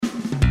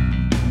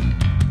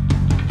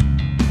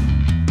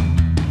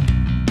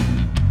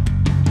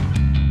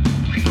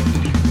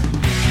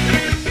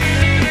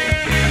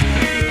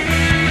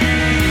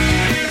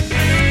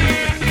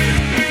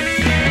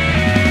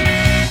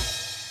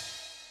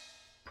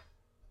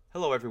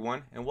Hello,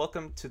 everyone, and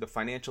welcome to the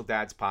Financial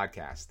Dads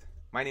Podcast.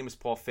 My name is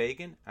Paul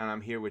Fagan, and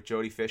I'm here with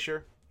Jody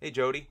Fisher. Hey,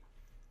 Jody.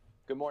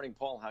 Good morning,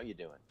 Paul. How you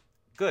doing?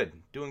 Good.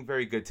 Doing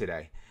very good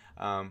today.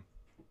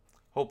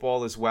 Hope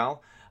all is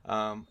well.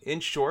 In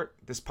short,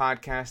 this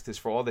podcast is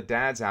for all the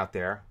dads out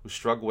there who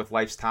struggle with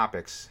life's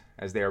topics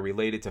as they are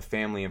related to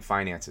family and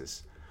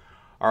finances.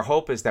 Our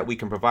hope is that we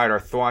can provide our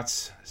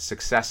thoughts,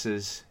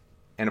 successes,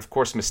 and of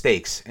course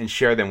mistakes, and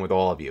share them with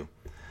all of you.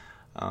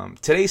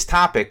 Today's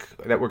topic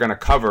that we're going to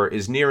cover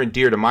is near and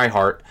dear to my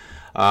heart,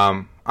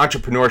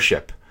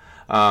 entrepreneurship.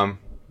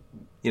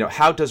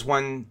 How does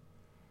one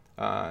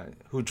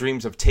who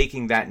dreams of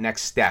taking that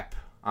next step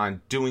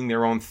on doing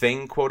their own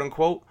thing, quote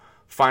unquote,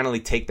 finally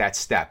take that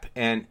step?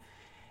 And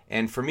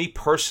for me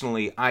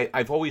personally,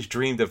 I've always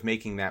dreamed of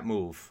making that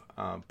move,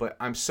 but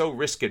I'm so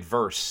risk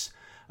adverse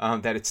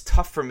that it's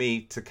tough for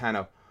me to kind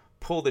of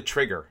pull the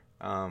trigger.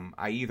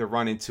 I either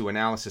run into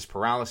analysis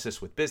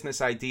paralysis with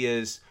business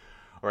ideas,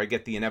 or I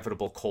get the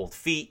inevitable cold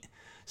feet.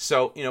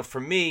 So,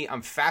 for me,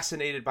 I'm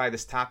fascinated by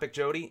this topic,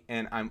 Jody,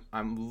 and I'm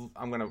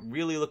gonna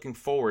really looking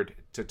forward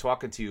to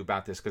talking to you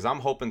about this because I'm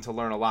hoping to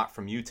learn a lot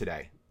from you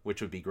today, which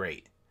would be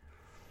great.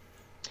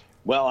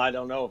 Well, I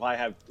don't know if I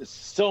have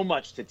so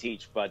much to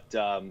teach, but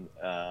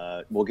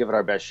we'll give it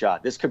our best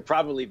shot. This could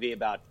probably be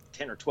about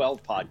 10 or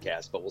 12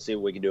 podcasts, but we'll see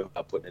what we can do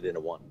about putting it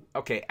into one.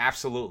 Okay,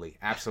 absolutely.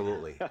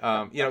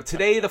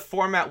 Today the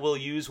format we'll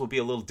use will be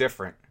a little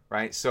different,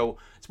 right? So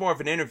it's more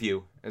of an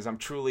interview, as I'm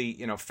truly,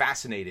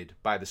 fascinated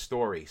by the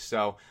story.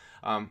 So,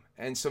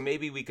 so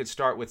maybe we could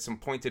start with some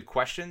pointed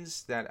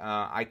questions that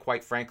I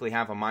quite frankly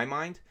have on my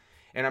mind,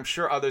 and I'm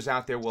sure others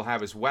out there will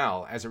have as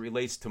well, as it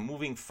relates to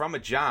moving from a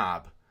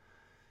job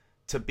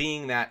to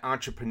being that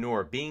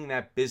entrepreneur, being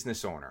that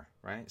business owner,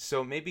 right?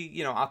 So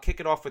maybe, I'll kick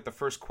it off with the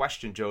first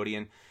question, Jody,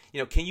 and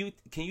can you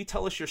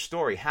tell us your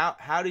story?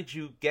 How did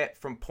you get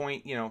from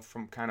point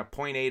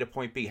A to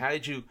point B? How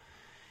did you,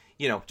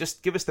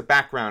 just give us the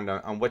background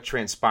on what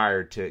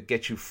transpired to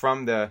get you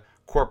from the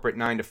corporate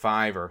 9 to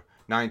 5 or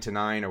 9 to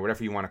 9 or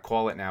whatever you want to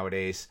call it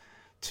nowadays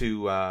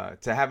to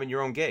having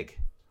your own gig?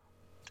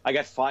 I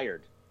got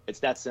fired. It's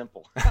that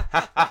simple.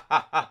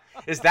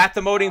 Is that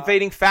the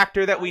motivating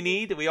factor that we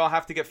need? We all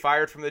have to get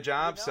fired from the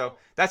job? So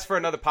that's for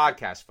another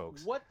podcast,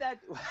 folks.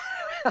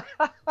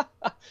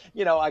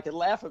 I could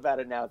laugh about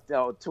it now,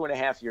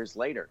 2.5 years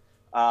later.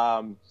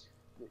 I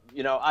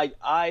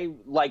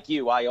like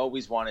you, I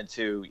always wanted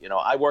to,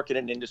 I work in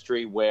an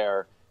industry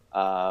where,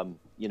 I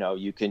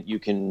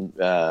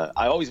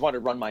always wanted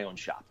to run my own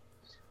shop.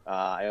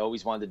 I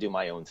always wanted to do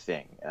my own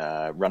thing,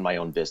 run my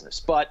own business.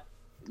 But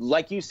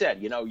like you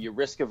said, you're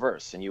risk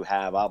averse and you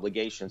have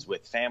obligations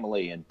with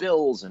family and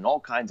bills and all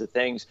kinds of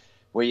things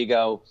where you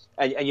go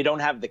and you don't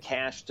have the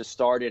cash to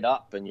start it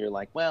up. And you're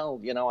like, well,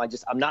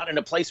 I'm not in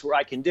a place where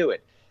I can do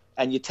it.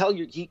 And you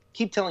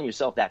keep telling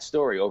yourself that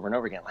story over and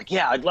over again. Like,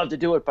 yeah, I'd love to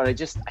do it, but I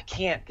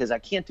can't because I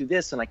can't do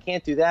this and I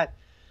can't do that.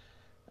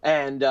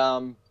 And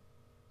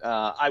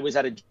I was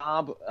at a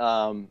job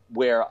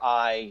where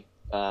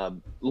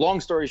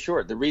long story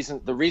short, the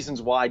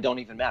reasons why don't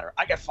even matter.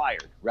 I got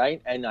fired,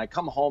 right? And I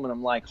come home and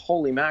I'm like,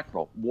 holy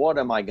mackerel, what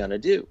am I going to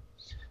do?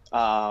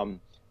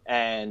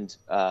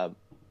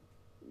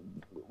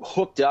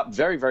 Hooked up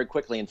very, very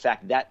quickly. In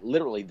fact, that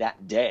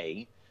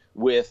day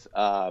with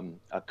a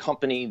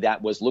company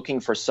that was looking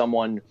for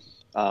someone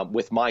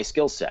with my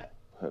skill set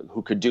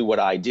who could do what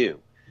I do.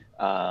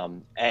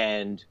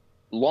 And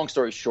long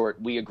story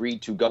short, we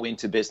agreed to go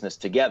into business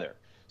together.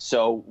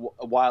 So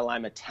while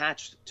I'm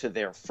attached to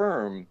their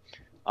firm,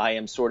 I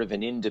am sort of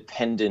an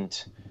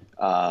independent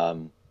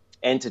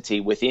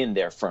entity within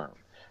their firm.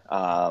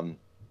 And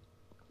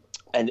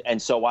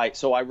so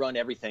I run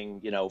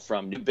everything,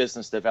 from new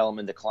business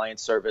development to client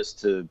service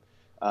to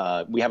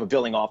we have a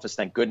billing office,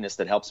 thank goodness,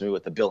 that helps me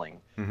with the billing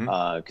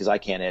because I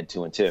can't add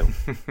 2 and 2.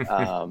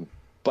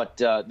 But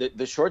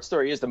the short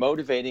story is the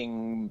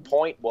motivating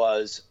point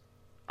was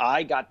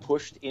I got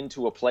pushed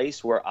into a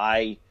place where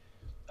I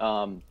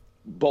had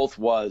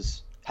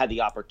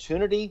the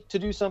opportunity to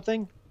do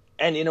something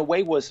and in a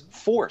way was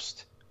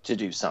forced to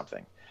do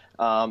something.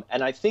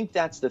 And I think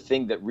that's the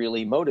thing that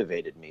really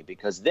motivated me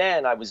because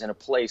then I was in a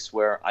place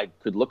where I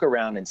could look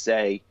around and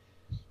say,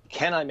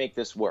 can I make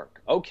this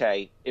work?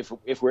 Okay, if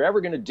we're ever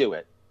going to do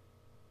it,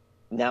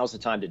 now's the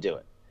time to do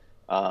it.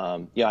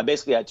 I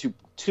basically had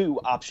two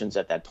options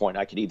at that point.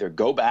 I could either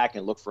go back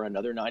and look for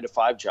another 9 to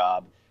 5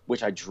 job,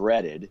 which I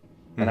dreaded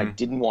and I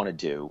didn't want to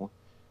do,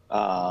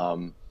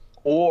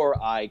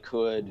 or I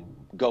could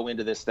go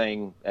into this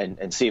thing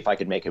and see if I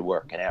could make it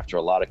work. And after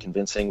a lot of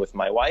convincing with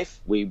my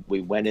wife, we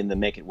went in the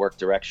make it work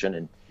direction.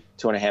 And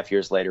 2.5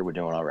 years later, we're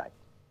doing all right.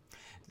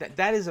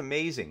 That is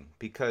amazing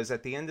because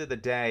at the end of the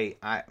day,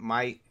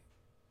 my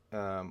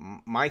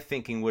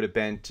thinking would have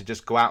been to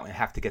just go out and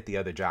have to get the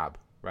other job,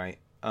 right?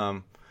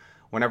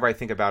 Whenever I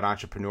think about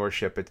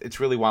entrepreneurship, it's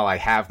really while I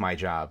have my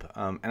job.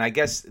 And I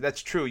guess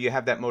that's true. You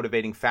have that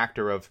motivating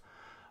factor of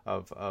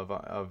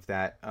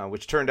that,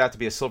 which turned out to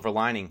be a silver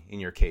lining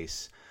in your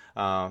case.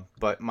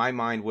 But my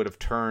mind would have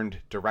turned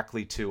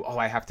directly to,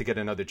 I have to get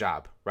another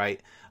job, right?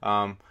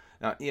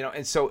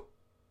 And so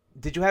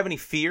did you have any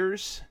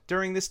fears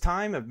during this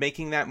time of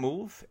making that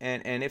move?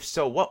 And if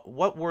so,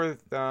 what were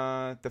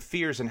the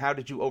fears and how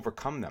did you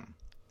overcome them?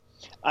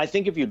 I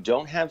think if you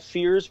don't have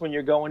fears when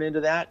you're going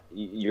into that,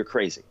 you're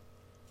crazy.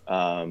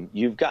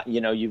 You got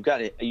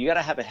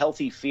to have a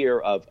healthy fear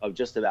of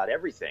just about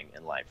everything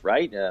in life,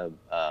 right?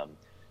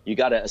 You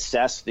got to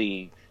assess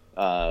the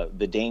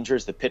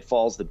dangers, the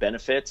pitfalls, the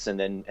benefits, and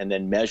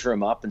then measure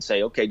them up and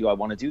say, okay, do I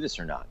want to do this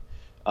or not?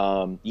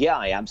 Yeah,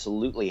 I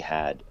absolutely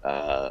had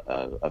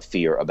a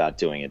fear about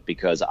doing it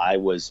because I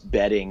was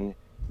betting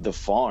the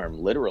farm,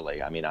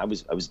 literally. I mean, I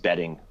was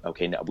betting.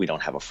 Okay, no, we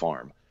don't have a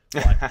farm,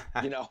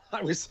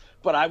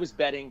 but I was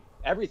betting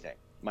everything: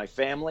 my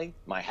family,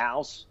 my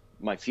house,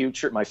 my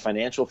future, my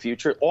financial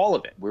future, all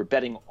of it. We're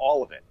betting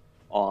all of it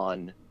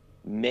on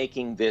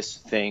making this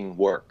thing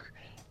work.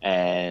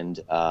 And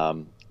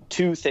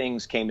two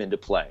things came into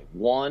play.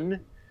 One,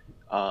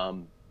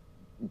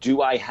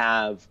 do I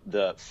have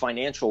the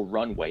financial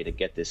runway to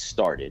get this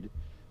started?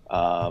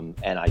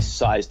 And I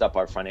sized up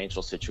our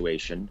financial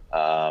situation,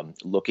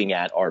 looking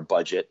at our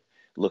budget,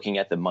 looking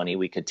at the money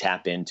we could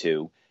tap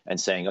into and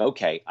saying,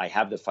 okay, I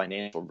have the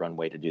financial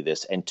runway to do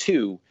this. And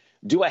two,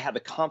 do I have the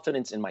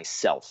confidence in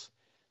myself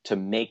to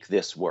make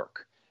this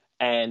work?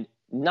 And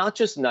not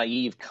just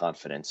naive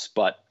confidence,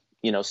 but,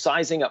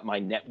 sizing up my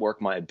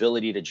network, my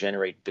ability to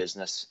generate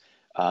business,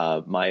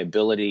 my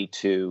ability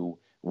to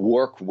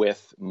work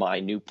with my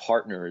new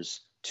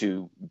partners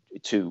to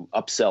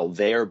upsell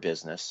their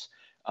business,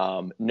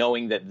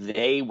 knowing that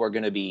they were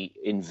going to be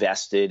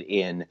invested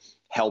in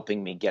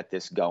helping me get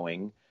this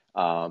going,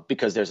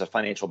 because there's a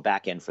financial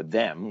back end for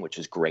them, which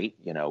is great.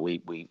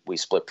 We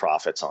split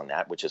profits on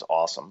that, which is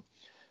awesome.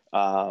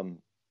 And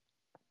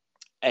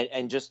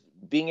just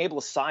being able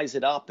to size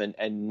it up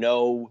and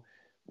know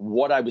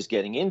what I was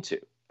getting into,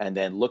 and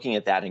then looking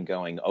at that and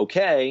going,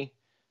 okay,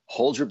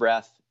 hold your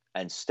breath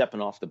and stepping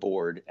off the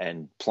board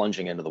and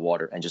plunging into the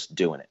water and just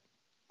doing it.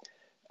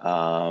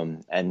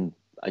 And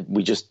I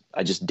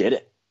just did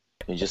it.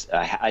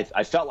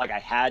 I felt like I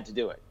had to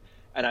do it.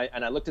 And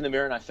I looked in the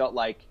mirror and I felt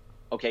like,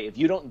 okay, if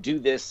you don't do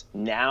this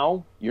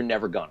now, you're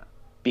never gonna,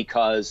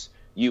 because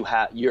you're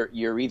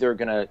either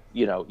gonna,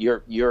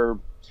 you're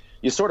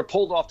sort of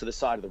pulled off to the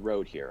side of the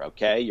road here.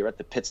 Okay. You're at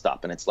the pit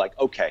stop and it's like,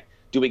 okay,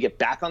 do we get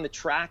back on the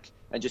track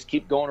and just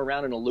keep going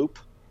around in a loop,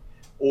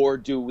 or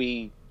do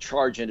we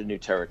charge into new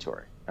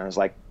territory? And I was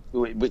like,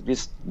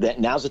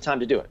 now's the time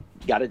to do it.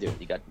 You got to do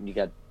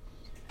it.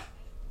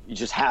 You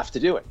just have to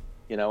do it,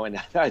 and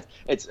I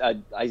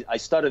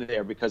stuttered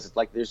there because it's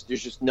like, there's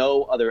just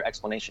no other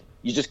explanation.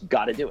 You just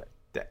got to do it.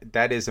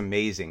 That is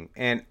amazing.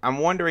 And I'm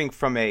wondering,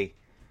 from a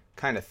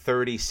kind of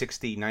 30,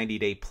 60,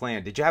 90-day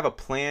plan, did you have a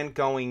plan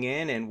going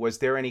in? And was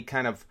there any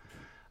kind of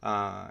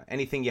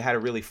anything you had to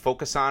really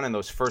focus on in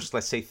those first,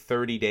 let's say,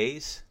 30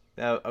 days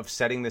of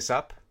setting this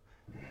up?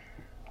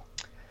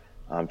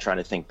 I'm trying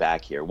to think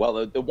back here.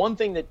 Well, the one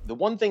thing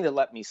that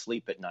let me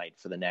sleep at night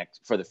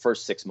for the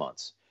first 6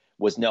 months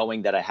was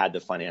knowing that I had the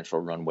financial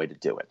runway to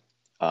do it.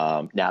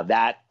 Now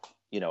that,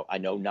 I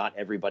know not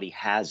everybody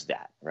has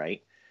that,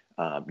 right?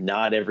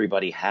 Not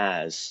everybody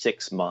has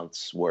 6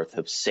 months worth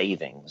of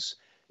savings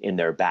in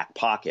their back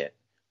pocket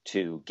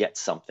to get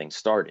something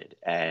started.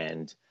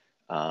 And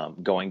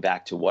going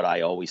back to what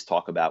I always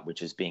talk about,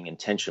 which is being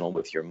intentional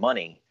with your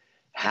money,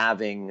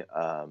 having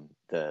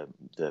the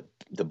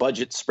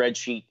budget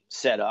spreadsheet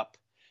set up,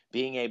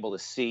 being able to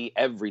see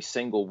every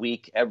single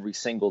week, every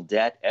single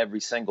debt, every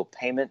single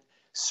payment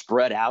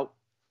spread out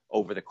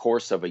over the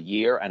course of a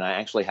year. And I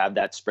actually have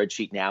that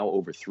spreadsheet now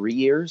over 3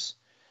 years.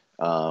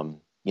 I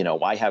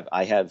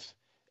have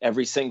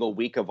every single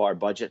week of our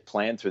budget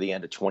planned through the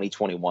end of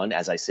 2021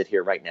 as I sit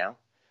here right now.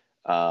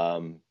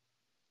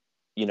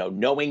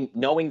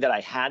 Knowing that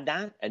I had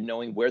that, and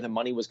knowing where the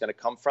money was going to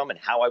come from and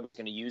how I was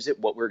going to use it,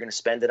 what we were going to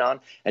spend it on,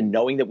 and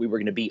knowing that we were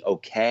going to be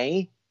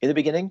okay in the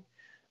beginning,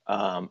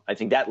 I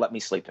think that let me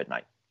sleep at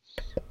night.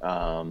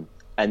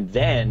 And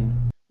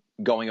then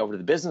going over to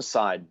the business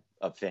side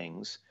of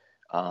things,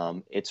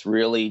 it's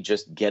really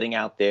just getting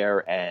out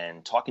there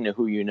and talking to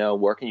who you know,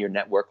 working your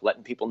network,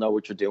 letting people know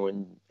what you're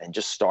doing, and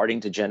just starting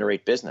to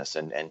generate business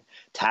and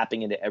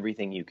tapping into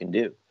everything you can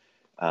do.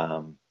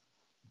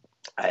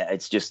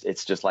 It's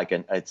just like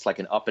an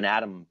up and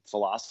atom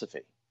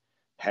philosophy.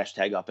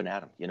 Hashtag up and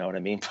atom. You know what I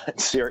mean? But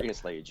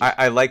seriously,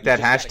 I like that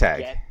hashtag.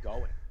 Get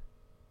going.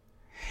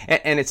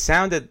 And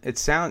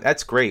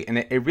that's great. And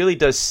it really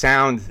does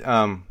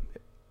sound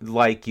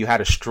like you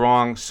had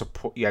strong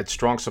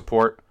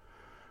support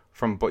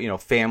from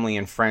family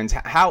and friends.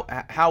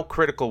 How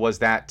critical was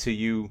that to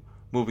you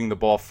moving the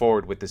ball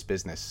forward with this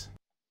business?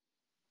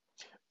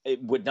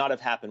 It would not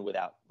have happened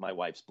without my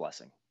wife's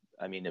blessing.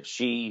 I mean,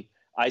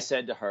 I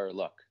said to her,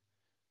 look,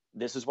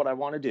 this is what I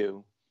want to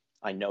do.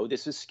 I know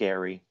this is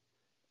scary.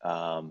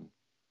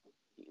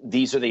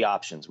 These are the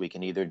options. We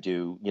can either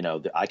do,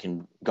 I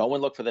can go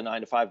and look for the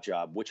 9-to-5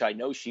 job, which I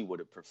know she would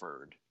have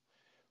preferred,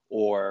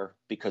 or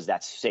because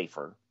that's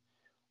safer,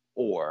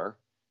 or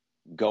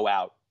go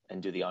out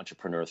and do the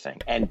entrepreneur thing.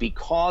 And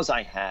because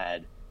I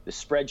had the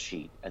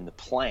spreadsheet and the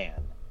plan,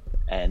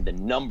 and the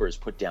numbers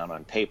put down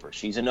on paper.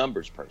 She's a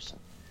numbers person.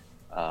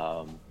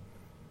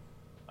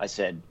 I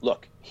said,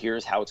 look,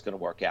 here's how it's going to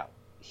work out.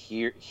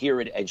 Here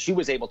it, and she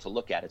was able to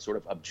look at it sort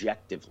of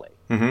objectively.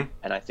 Mm-hmm.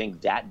 And I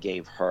think that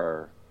gave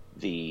her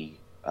the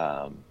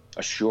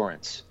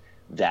assurance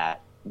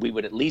that we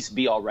would at least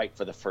be all right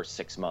for the first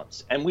 6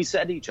 months. And we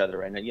said to each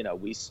other, and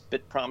we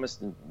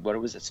promised, and what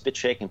was it, spit,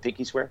 shake, and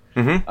pinky swear?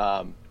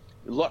 Mm-hmm.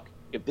 Look,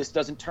 if this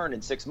doesn't turn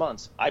in 6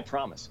 months, I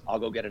promise I'll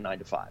go get a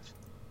 9-to-5.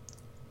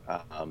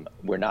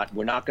 We're not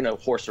going to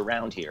horse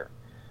around here.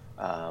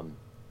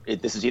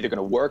 This is either going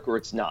to work or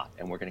it's not,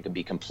 and we're going to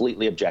be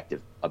completely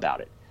objective about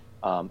it.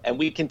 And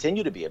we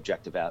continue to be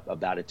objective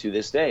about it to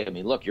this day. I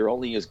mean, look, you're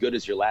only as good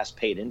as your last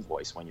paid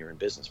invoice when you're in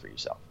business for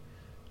yourself.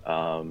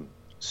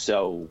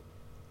 So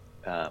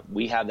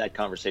we have that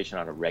conversation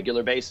on a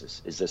regular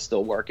basis. Is this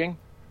still working?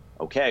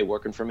 Okay,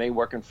 working for me,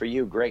 working for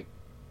you, great.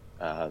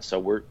 So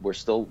we're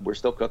still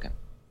cooking.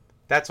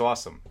 That's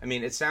awesome. I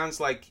mean, it sounds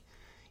like,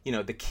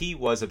 the key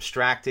was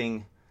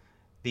abstracting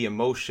the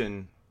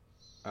emotion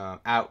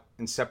out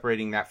and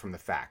separating that from the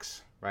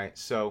facts, right?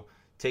 So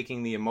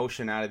taking the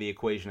emotion out of the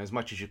equation as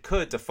much as you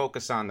could to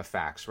focus on the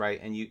facts, right?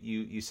 And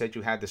you said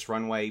you had this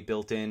runway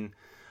built in,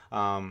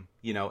 and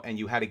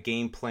you had a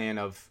game plan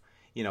of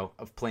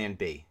plan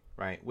B,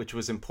 right? Which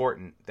was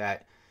important,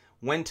 that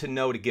when to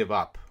know to give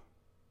up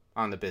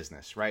on the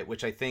business, right?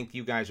 Which I think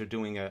you guys are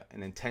doing an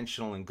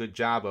intentional and good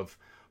job of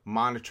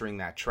monitoring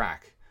that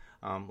track.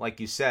 Like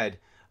you said,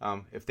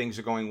 if things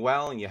are going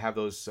well and you have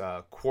those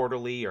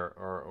quarterly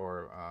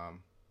or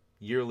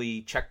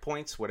yearly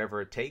checkpoints,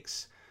 whatever it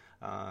takes,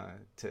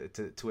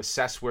 to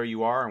assess where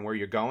you are and where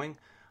you're going,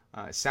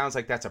 it sounds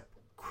like that's a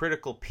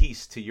critical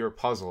piece to your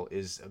puzzle,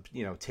 is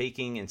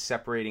taking and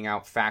separating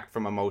out fact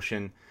from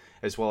emotion,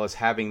 as well as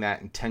having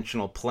that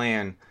intentional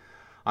plan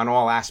on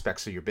all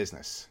aspects of your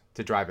business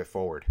to drive it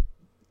forward.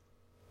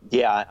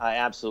 Yeah, I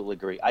absolutely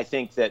agree. I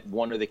think that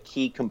one of the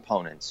key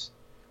components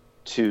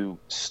to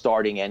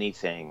starting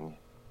anything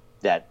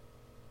that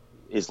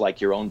is like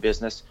your own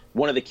business,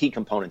 one of the key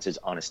components is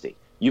honesty.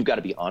 You've got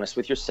to be honest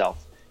with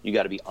yourself. You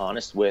got to be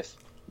honest with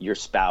your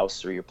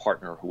spouse or your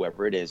partner, or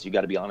whoever it is. You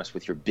got to be honest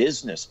with your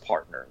business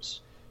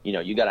partners.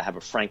 You got to have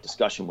a frank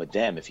discussion with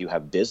them. If you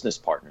have business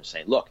partners,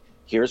 saying, look,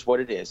 here's what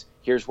it is.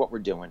 Here's what we're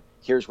doing.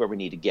 Here's where we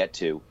need to get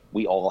to.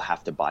 We all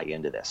have to buy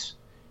into this.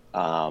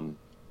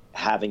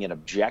 Having an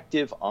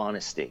objective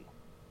honesty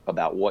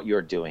about what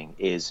you're doing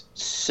is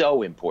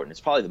so important.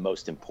 It's probably the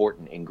most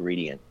important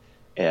ingredient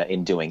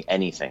in doing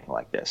anything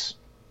like this.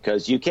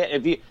 Because you can't,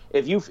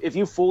 if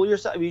you fool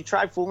yourself, if you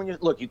try fooling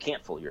yourself, look, you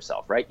can't fool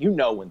yourself, right? You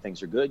know when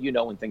things are good, you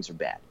know when things are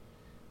bad.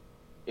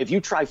 If you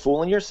try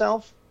fooling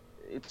yourself,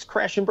 it's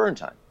crash and burn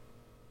time.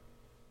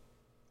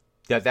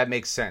 Yeah, that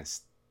makes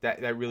sense.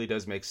 That really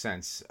does make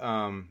sense.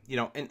 And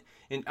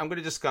I'm going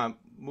to just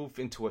move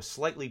into a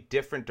slightly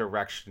different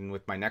direction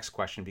with my next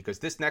question, because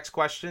this next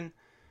question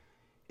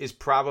is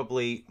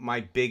probably my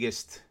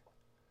biggest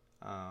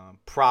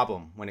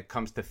problem when it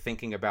comes to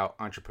thinking about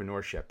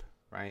entrepreneurship,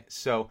 right?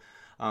 So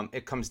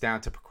it comes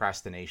down to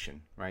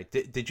procrastination, right?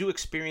 Did you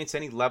experience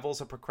any levels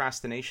of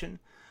procrastination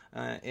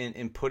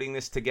in putting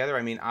this together?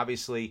 I mean,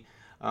 obviously,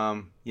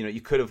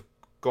 you could have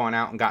gone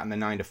out and gotten the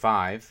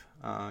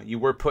 9-to-5. You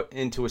were put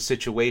into a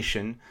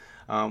situation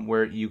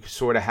where you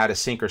sort of had to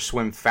sink or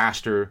swim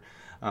faster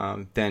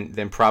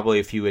than probably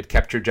if you had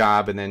kept your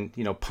job and then,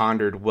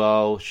 pondered,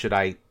 well, should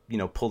I,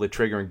 pull the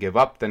trigger and give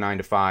up the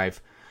 9-to-5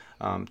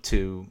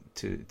 to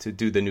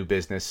do the new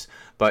business?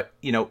 But,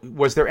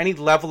 was there any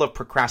level of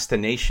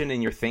procrastination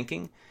in your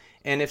thinking?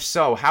 And if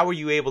so, how were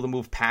you able to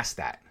move past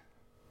that?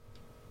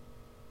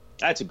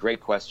 That's a great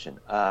question.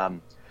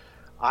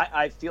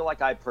 I feel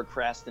like I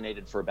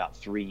procrastinated for about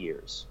 3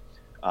 years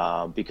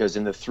because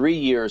in the 3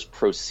 years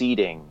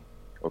preceding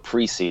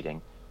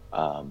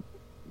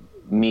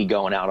me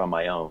going out on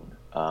my own,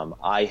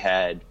 I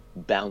had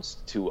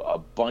bounced to a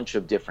bunch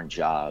of different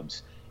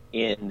jobs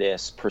in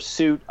this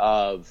pursuit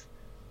of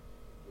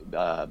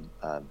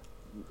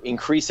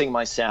increasing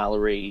my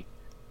salary,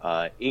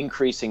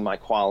 increasing my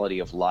quality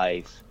of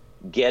life,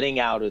 getting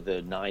out of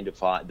the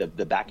 9-to-5,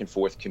 the back and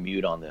forth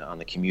commute on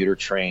the commuter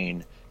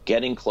train,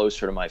 getting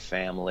closer to my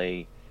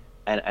family.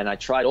 And I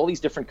tried all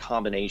these different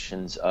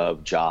combinations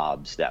of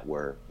jobs that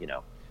were,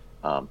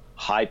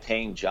 high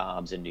paying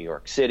jobs in New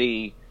York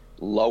City,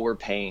 lower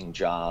paying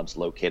jobs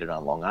located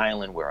on Long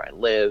Island where I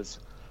live.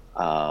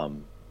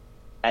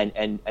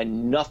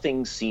 And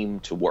nothing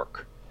seemed to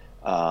work.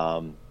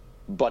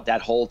 But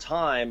that whole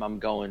time I'm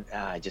going,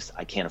 I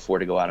can't afford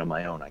to go out on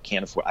my own. I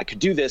could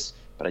do this,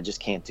 but I just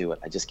can't do it.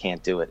 I just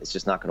can't do it. It's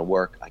just not going to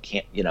work. I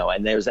can't,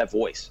 and there's that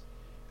voice.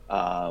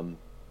 Now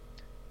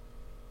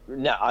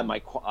I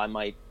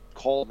might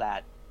call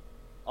that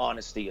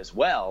honesty as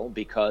well,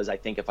 because I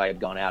think if I had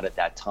gone out at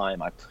that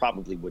time, I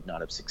probably would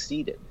not have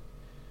succeeded.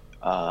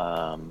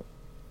 And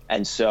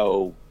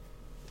so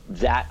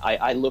that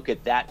I look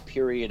at that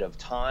period of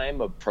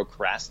time of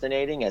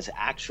procrastinating as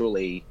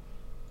actually,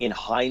 in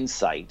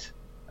hindsight,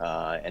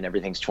 and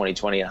everything's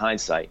 20/20 in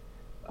hindsight,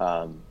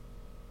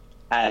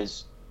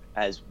 as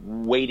as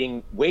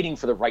waiting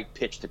for the right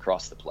pitch to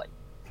cross the plate.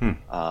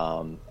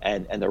 And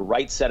the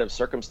right set of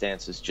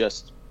circumstances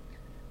just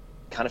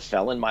kind of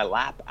fell in my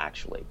lap,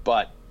 actually.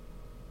 But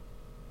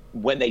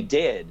when they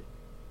did,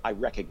 I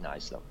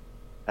recognized them.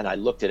 And I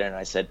looked at it and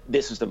I said,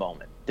 this is the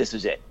moment. This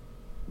is it.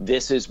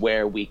 This is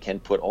where we can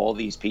put all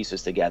these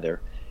pieces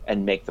together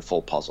and make the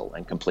full puzzle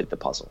and complete the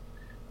puzzle.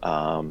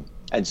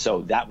 And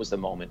so that was the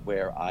moment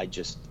where I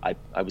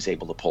was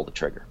able to pull the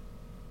trigger.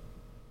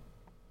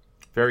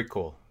 Very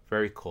cool.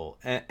 Very cool.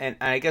 And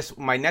I guess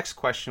my next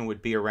question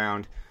would be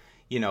around,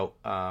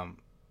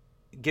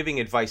 giving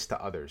advice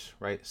to others,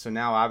 right? So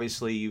now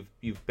obviously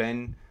you've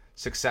been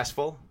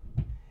successful,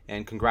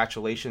 and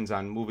congratulations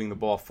on moving the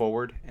ball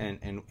forward,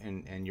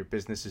 and your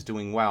business is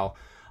doing well.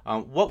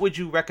 What would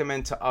you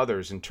recommend to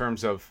others in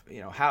terms of,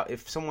 how,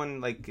 if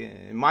someone like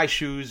in my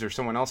shoes or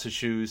someone else's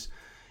shoes,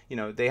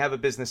 they have a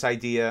business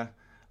idea,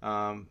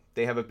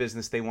 they have a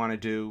business they want to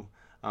do,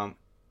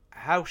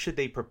 how should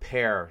they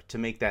prepare to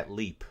make that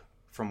leap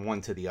from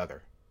one to the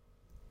other?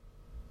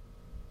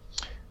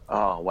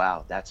 Oh,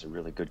 wow. That's a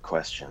really good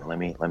question. Let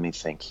me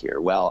think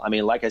here. Well, I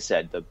mean, like I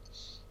said,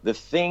 the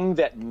thing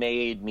that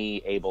made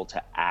me able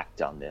to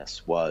act on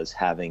this was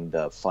having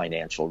the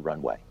financial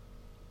runway.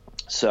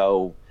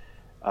 So,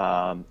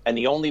 and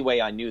the only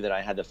way I knew that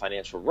I had the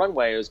financial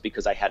runway was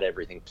because I had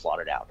everything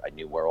plotted out. I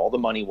knew where all the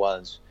money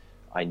was.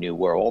 I knew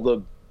where all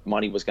the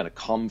money was going to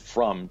come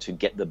from to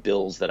get the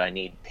bills that I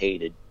need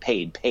paid.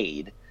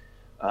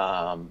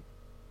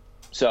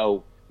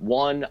 So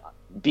one,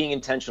 being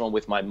intentional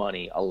with my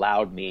money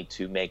allowed me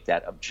to take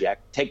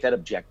that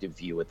objective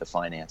view at the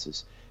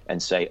finances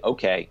and say,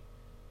 okay,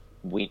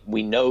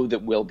 we know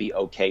that we'll be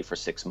okay for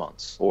 6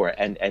 months,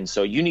 and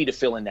so you need to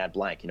fill in that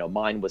blank.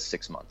 Mine was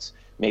 6 months.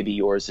 Maybe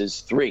yours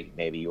is 3.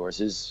 Maybe yours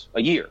is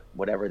a year.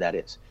 Whatever that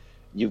is,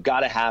 you've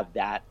got to have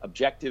that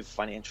objective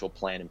financial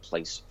plan in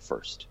place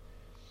first.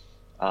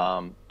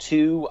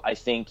 2, I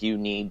think you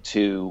need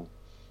to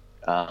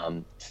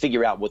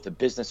figure out what the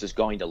business is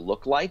going to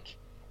look like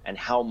and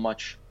how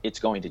much it's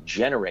going to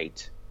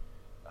generate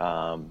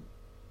by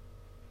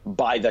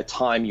the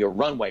time your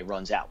runway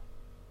runs out.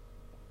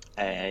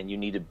 And you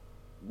need to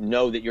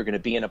know that you're going to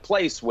be in a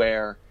place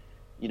where,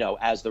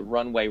 as the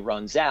runway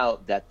runs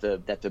out, that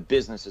the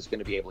business is going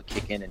to be able to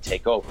kick in and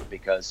take over.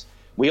 Because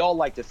we all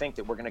like to think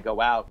that we're going to go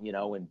out,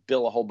 and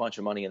bill a whole bunch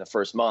of money in the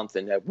first month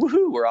and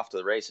woohoo, we're off to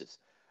the races.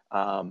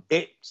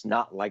 It's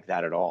not like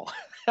that at all.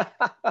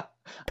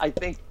 I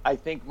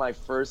think my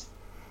first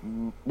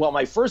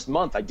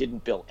month I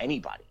didn't bill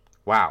anybody.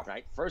 Wow.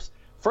 Right.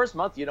 First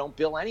month you don't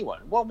bill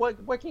anyone. Well,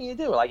 what can you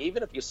do? Like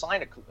even if you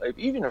sign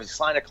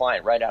a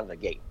client right out of the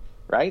gate,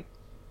 right?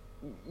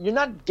 You're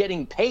not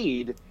getting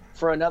paid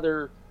for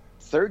another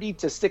 30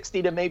 to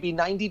 60 to maybe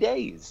 90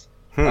 days.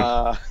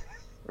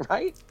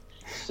 Right?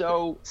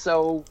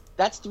 So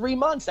that's 3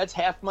 months. That's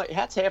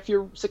half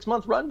your 6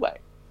 month runway.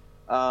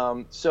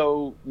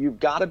 So you've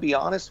got to be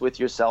honest with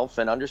yourself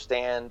and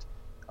understand,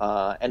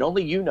 and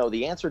only you know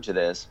the answer to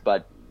this,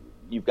 but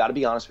you've got to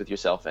be honest with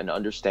yourself and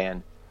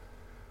understand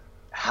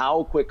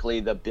how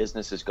quickly the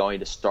business is going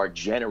to start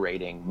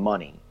generating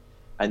money,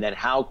 and then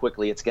how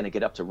quickly it's going to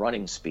get up to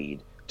running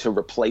speed to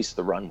replace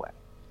the runway.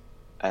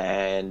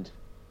 And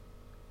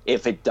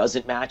if it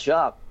doesn't match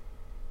up,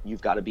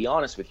 you've got to be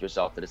honest with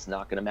yourself that it's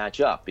not going to match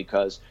up,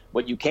 because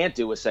what you can't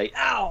do is say,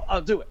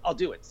 I'll do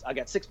it. I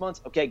got 6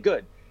 months. Okay,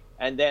 good.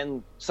 And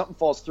then something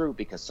falls through,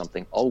 because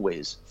something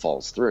always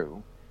falls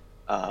through.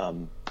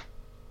 Run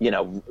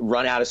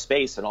out of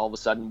space, and all of a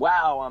sudden,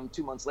 wow, I'm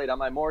 2 months late on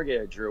my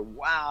mortgage, or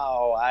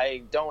wow,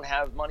 I don't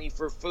have money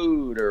for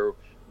food, or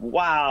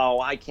wow,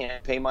 I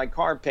can't pay my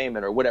car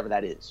payment, or whatever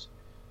that is.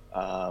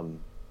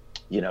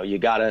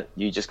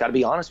 You just gotta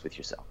be honest with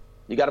yourself.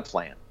 You gotta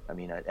plan. I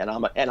mean,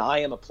 I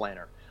am a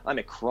planner. I'm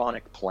a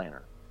chronic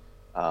planner.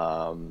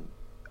 I'm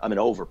an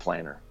over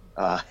planner,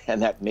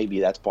 and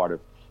that's part of.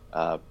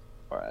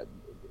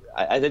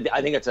 I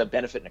think it's a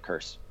benefit and a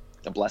curse,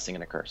 a blessing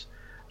and a curse.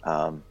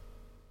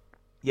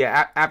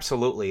 Yeah,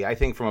 absolutely. I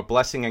think from a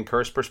blessing and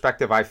curse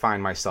perspective, I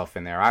find myself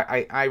in there.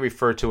 I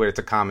refer to it, it's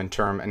a common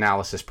term,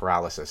 analysis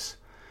paralysis.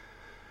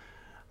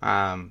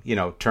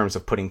 Terms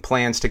of putting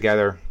plans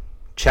together,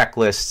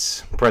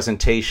 checklists,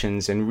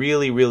 presentations, and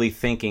really, really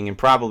thinking, and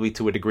probably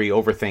to a degree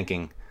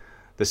overthinking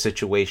the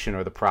situation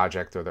or the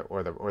project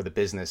or the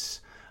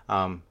business,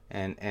 not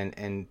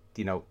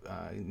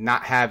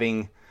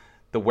having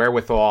the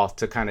wherewithal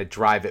to kind of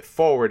drive it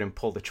forward and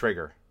pull the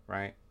trigger,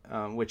 right?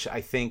 Which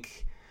I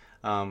think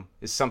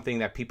is something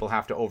that people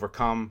have to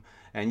overcome,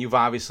 and you've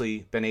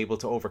obviously been able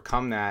to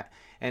overcome that.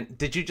 And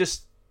did you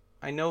just?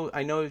 I know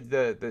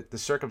the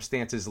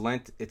circumstances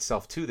lent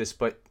itself to this,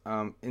 but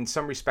in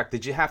some respect,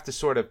 did you have to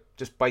sort of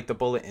just bite the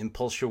bullet and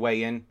pulse your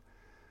way in,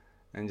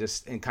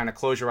 and kind of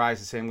close your eyes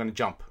and say, "I'm going to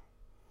jump"?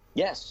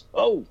 Yes.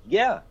 Oh,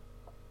 yeah.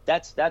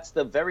 That's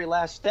the very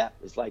last step.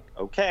 It's like,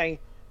 okay,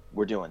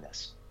 we're doing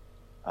this.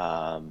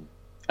 And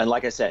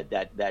like I said,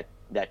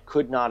 that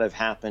could not have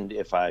happened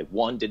if I,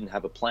 1, didn't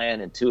have a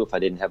plan, and 2, if I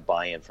didn't have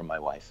buy-in from my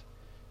wife.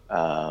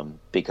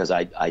 Because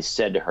I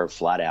said to her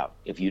flat out,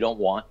 if you don't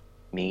want,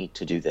 me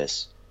to do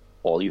this.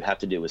 All you have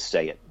to do is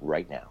say it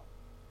right now.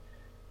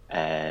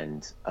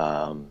 And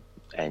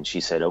she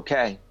said,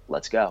 okay,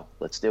 let's go.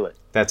 Let's do it.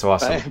 That's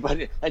awesome.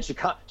 And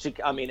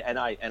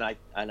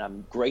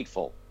I'm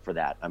grateful for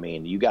that. I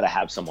mean, you got to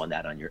have someone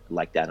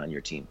like that on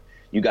your team.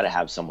 You got to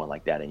have someone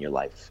like that in your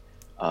life,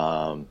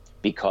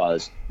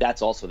 because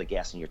that's also the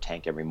gas in your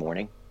tank every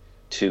morning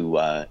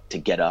to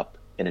get up.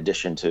 In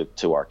addition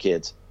to our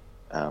kids,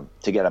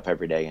 to get up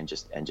every day and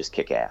just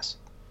kick ass.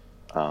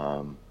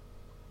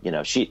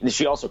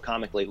 She also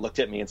comically looked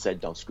at me and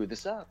said, "Don't screw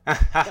this up."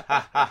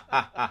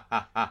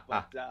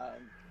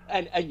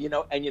 And you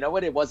know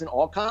what? It wasn't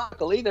all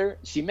comical either.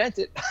 She meant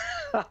it.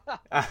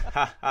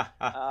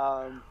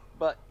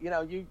 But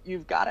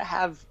you've got to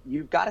have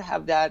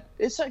that.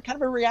 It's kind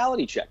of a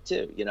reality check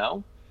too.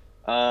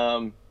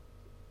 I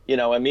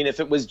mean, if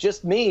it was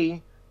just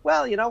me,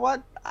 well, you know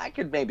what? I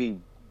could maybe,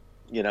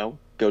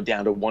 go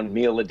down to one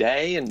meal a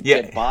day and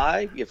get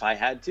by if I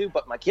had to.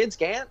 But my kids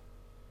can't.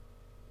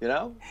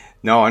 No,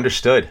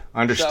 understood.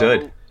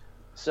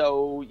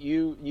 So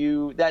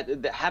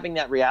having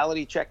that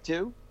reality check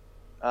too.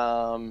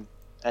 And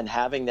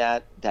having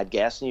that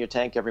gas in your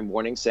tank every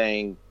morning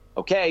saying,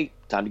 okay,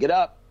 time to get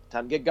up,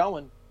 time to get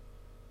going.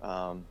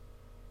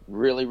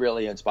 Really,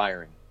 really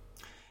inspiring.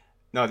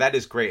 No, that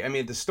is great. I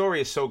mean, the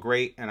story is so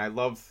great, and I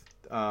love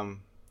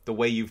the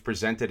way you've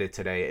presented it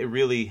today. It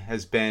really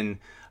has been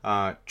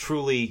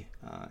truly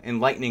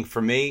enlightening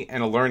for me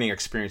and a learning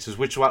experience,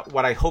 which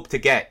what I hope to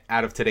get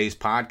out of today's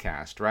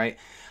podcast, right?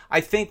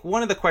 I think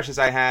one of the questions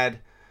I had,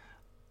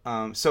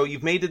 so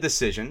you've made the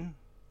decision.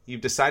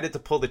 You've decided to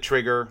pull the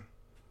trigger,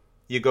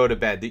 you go to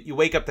bed, you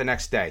wake up the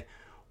next day.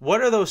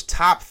 What are those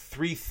top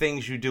 3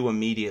 things you do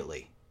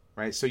immediately,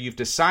 right? So you've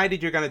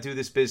decided you're going to do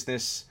this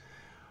business,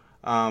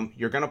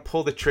 you're going to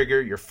pull the trigger,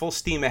 you're full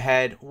steam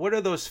ahead. What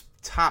are those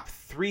top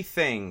 3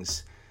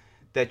 things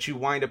that you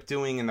wind up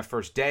doing in the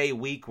first day,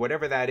 week,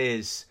 whatever that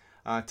is,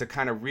 to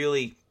kind of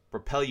really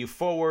propel you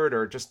forward,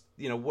 or just,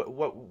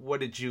 what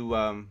did you,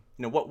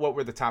 what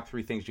were the top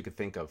 3 things you could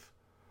think of?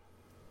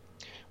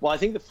 Well, I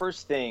think the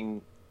first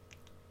thing,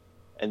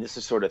 and this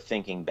is sort of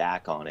thinking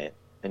back on it,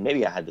 and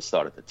maybe I had this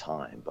thought at the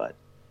time, but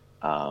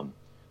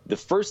the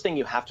first thing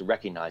you have to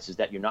recognize is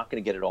that you're not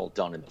going to get it all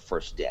done in the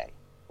first day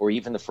or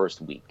even the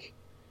first week.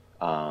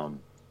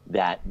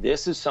 That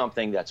this is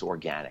something that's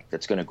organic,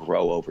 that's going to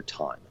grow over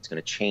time, it's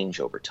going to change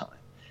over time.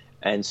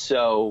 And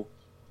so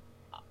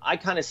I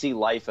kind of see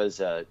life as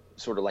a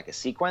sort of like a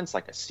sequence,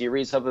 like a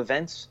series of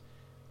events.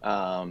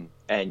 And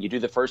you do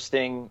the first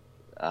thing,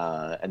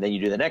 and then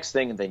you do the next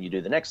thing, and then you do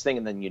the next thing,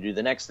 and then you do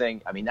the next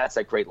thing. I mean, that's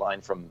that great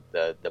line from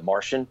the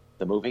Martian,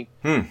 the movie,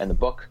 and the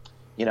book.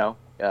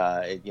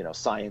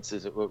 Science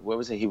is, what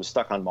was it? He was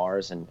stuck on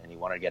Mars, and he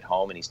wanted to get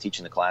home, and he's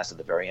teaching the class at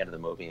the very end of the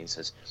movie. And he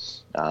says,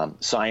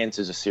 science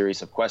is a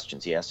series of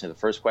questions. He asks you the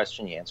first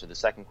question, you answer the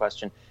second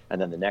question,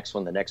 and then the next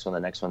one, the next one, the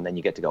next one, then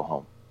you get to go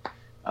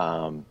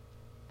home.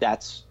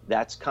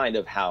 That's kind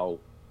of how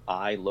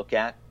I look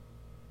at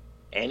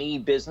any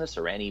business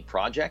or any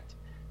project.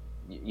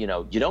 You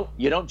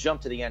don't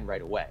jump to the end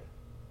right away.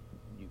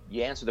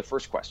 You answer the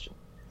first question,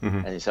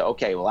 and you say,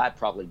 okay, well, that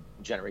probably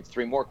generates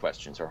 3 more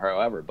questions, or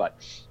however. But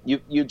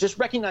you just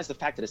recognize the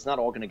fact that it's not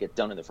all going to get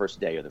done in the first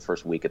day or the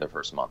first week or the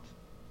first month.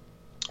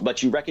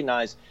 But you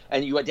recognize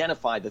and you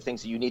identify the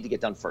things that you need to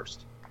get done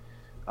first.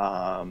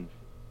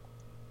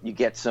 You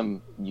get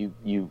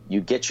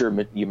you get your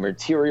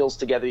materials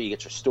together, you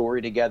get your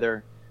story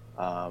together.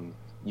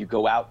 You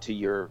go out to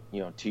your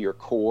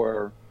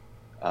core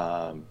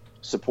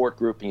support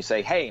group, and you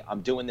say, hey,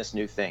 I'm doing this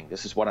new thing.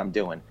 This is what I'm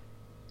doing.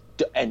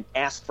 And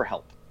ask for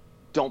help.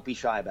 Don't be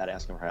shy about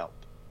asking for help.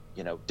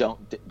 Don't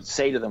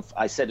say to them,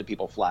 I said to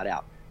people flat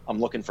out, I'm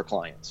looking for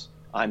clients.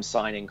 I'm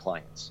signing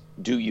clients.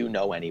 Do you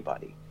know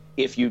anybody?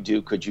 If you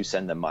do, could you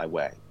send them my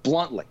way?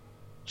 Bluntly,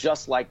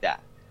 just like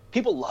that.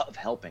 People love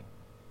helping.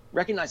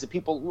 Recognize that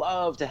people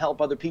love to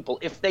help other people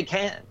if they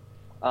can.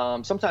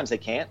 Sometimes they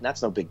can't, and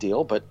that's no big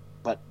deal. But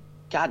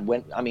God,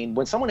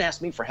 when someone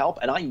asks me for help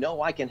and I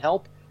know I can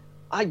help,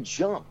 I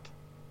jump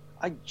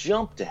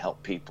to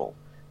help people.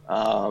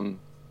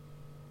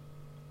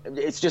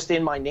 It's just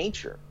in my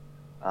nature.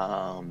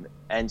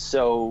 And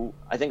so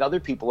I think other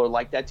people are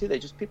like that too.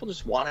 People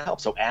just want to help.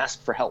 So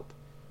ask for help.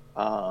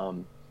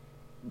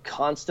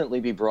 Constantly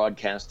be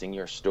broadcasting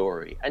your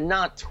story, and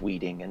not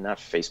tweeting and not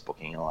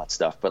Facebooking and all that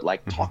stuff, but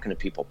like talking to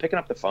people, picking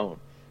up the phone,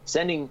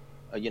 sending,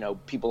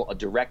 people a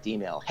direct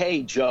email.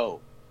 Hey,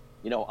 Joe,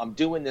 I'm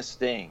doing this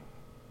thing.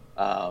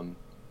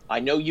 I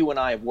know you and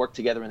I have worked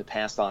together in the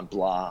past on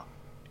blah.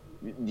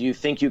 Do you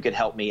think you could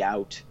help me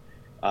out?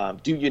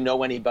 Do you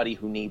know anybody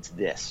who needs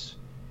this?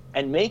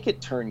 And make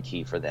it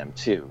turnkey for them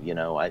too.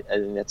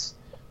 And that's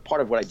part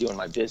of what I do in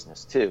my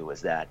business too,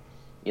 is that,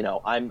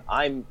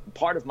 I'm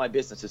part of my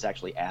business is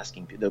actually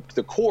asking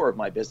the core of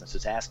my business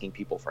is asking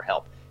people for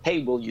help.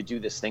 Hey, will you do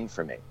this thing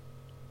for me?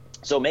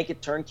 So make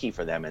it turnkey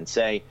for them and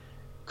say,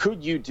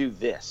 could you do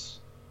this?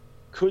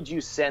 Could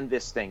you send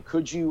this thing?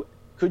 Could you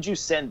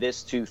send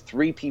this to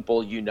 3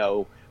 people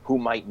who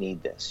might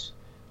need this?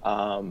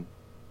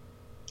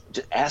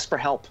 Just ask for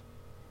help.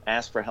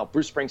 Ask for help.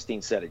 Bruce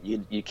Springsteen said it.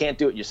 You can't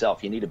do it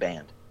yourself. You need a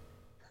band.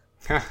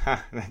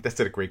 That's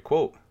a great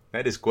quote.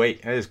 That is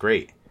great. That is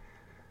great.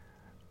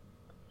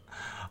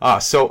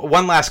 So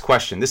one last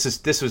question. This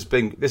has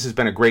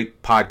been a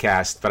great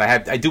podcast, but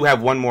I do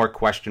have one more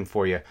question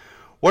for you.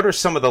 What are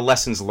some of the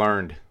lessons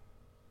learned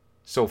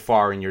so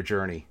far in your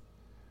journey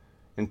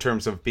in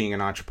terms of being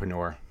an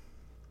entrepreneur?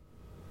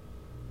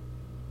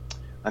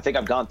 I think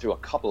I've gone through a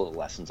couple of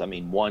lessons. I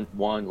mean, one,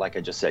 like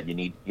I just said, you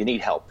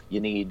need help.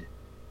 You need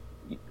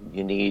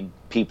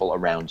people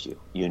around you.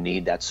 You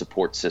need that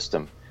support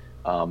system,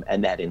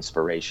 and that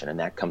inspiration, and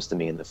that comes to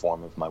me in the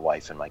form of my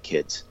wife and my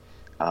kids.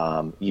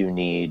 You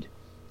need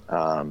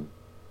that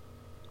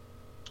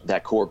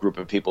core group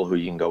of people who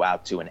you can go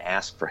out to and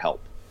ask for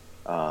help,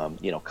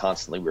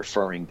 constantly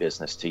referring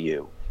business to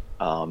you.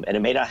 And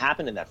it may not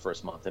happen in that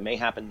first month. It may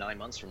happen 9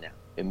 months from now.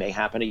 It may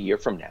happen a year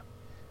from now.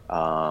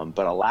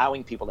 But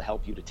allowing people to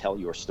help you to tell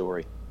your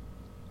story,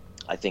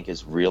 I think,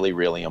 is really,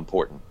 really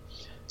important.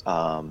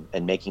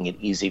 And making it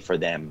easy for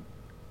them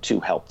to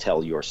help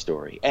tell your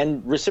story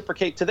and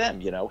reciprocate to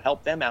them,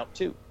 help them out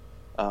too.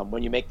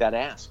 When you make that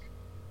ask,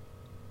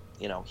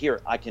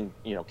 here, I can,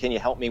 can you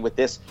help me with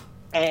this?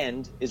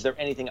 And is there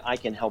anything I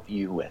can help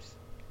you with?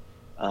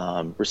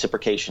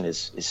 Reciprocation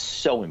is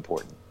so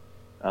important.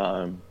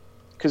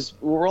 Because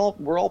we're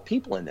all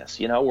people in this,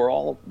 we're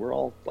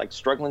all like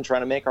struggling,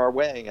 trying to make our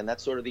way. And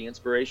that's sort of the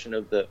inspiration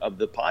of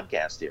the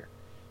podcast here.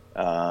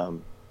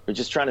 We're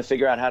just trying to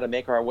figure out how to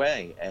make our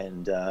way,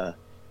 and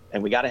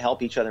we got to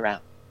help each other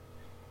out.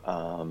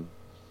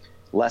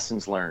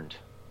 Lessons learned.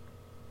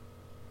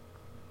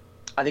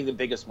 I think the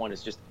biggest one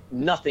is just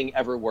nothing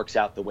ever works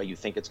out the way you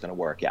think it's going to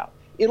work out.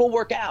 It'll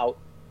work out,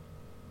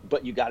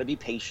 but you got to be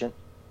patient.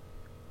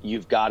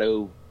 You've got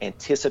to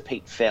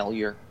anticipate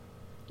failure.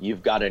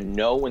 You've got to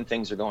know when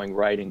things are going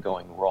right and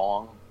going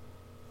wrong.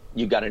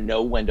 You've got to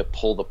know when to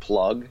pull the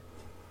plug.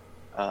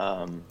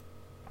 And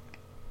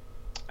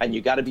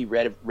you got to be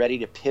ready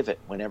to pivot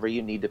whenever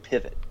you need to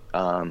pivot.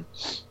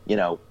 There's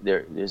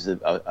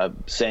a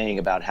saying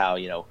about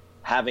how,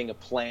 having a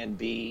plan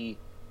B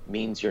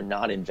means you're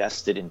not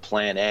invested in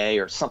plan A,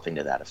 or something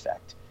to that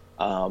effect.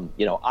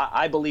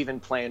 I believe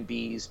in plan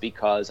Bs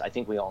because I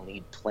think we all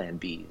need plan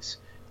Bs.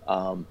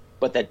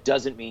 But that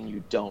doesn't mean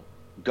you don't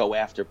go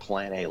after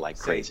plan A like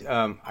crazy.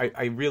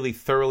 I really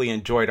thoroughly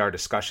enjoyed our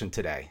discussion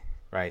today,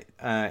 right?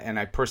 And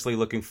I'm personally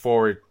looking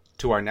forward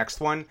to our next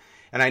one.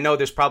 And I know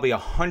there's probably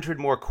 100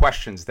 more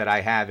questions that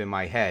I have in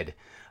my head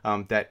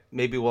that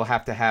maybe we'll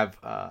have to have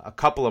a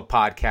couple of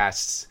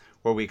podcasts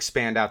where we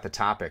expand out the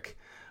topic.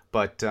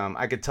 But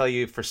I could tell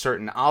you for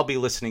certain I'll be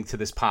listening to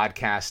this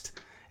podcast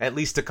at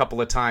least a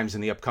couple of times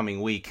in the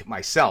upcoming week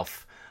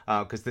myself,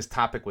 because this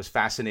topic was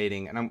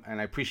fascinating. And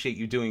I appreciate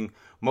you doing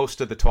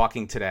most of the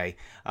talking today,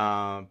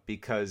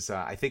 because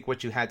I think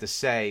what you had to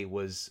say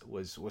was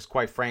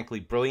quite frankly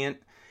brilliant.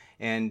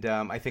 And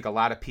I think a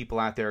lot of people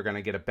out there are going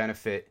to get a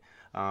benefit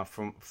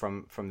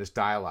from this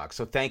dialogue.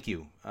 So thank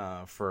you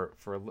for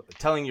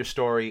telling your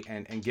story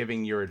and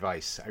giving your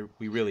advice.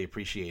 We really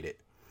appreciate it.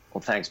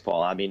 Well, thanks,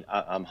 Paul. I mean,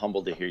 I'm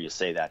humbled to hear you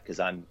say that, because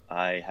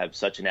I have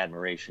such an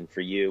admiration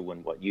for you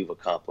and what you've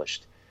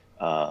accomplished,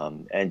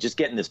 and just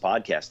getting this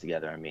podcast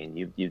together. I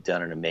mean, you've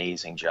done an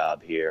amazing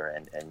job here,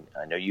 and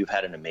I know you've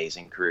had an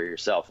amazing career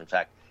yourself. In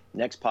fact,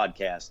 next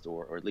podcast,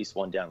 or at least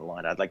one down the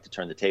line, I'd like to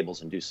turn the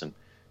tables and do some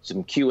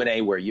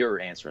Q&A where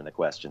you're answering the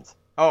questions.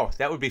 Oh,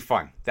 that would be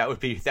fun. That would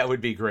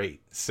be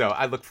great. So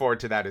I look forward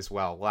to that as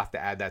well. We'll have to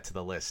add that to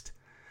the list.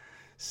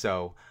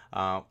 So,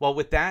 well,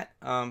 with that,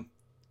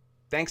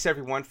 thanks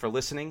everyone for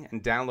listening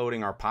and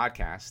downloading our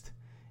podcast.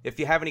 If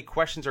you have any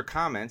questions or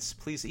comments,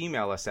 please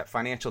email us at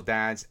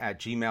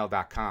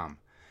financialdads@gmail.com.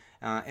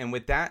 And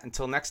with that,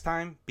 until next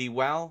time, be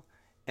well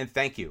and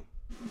thank you.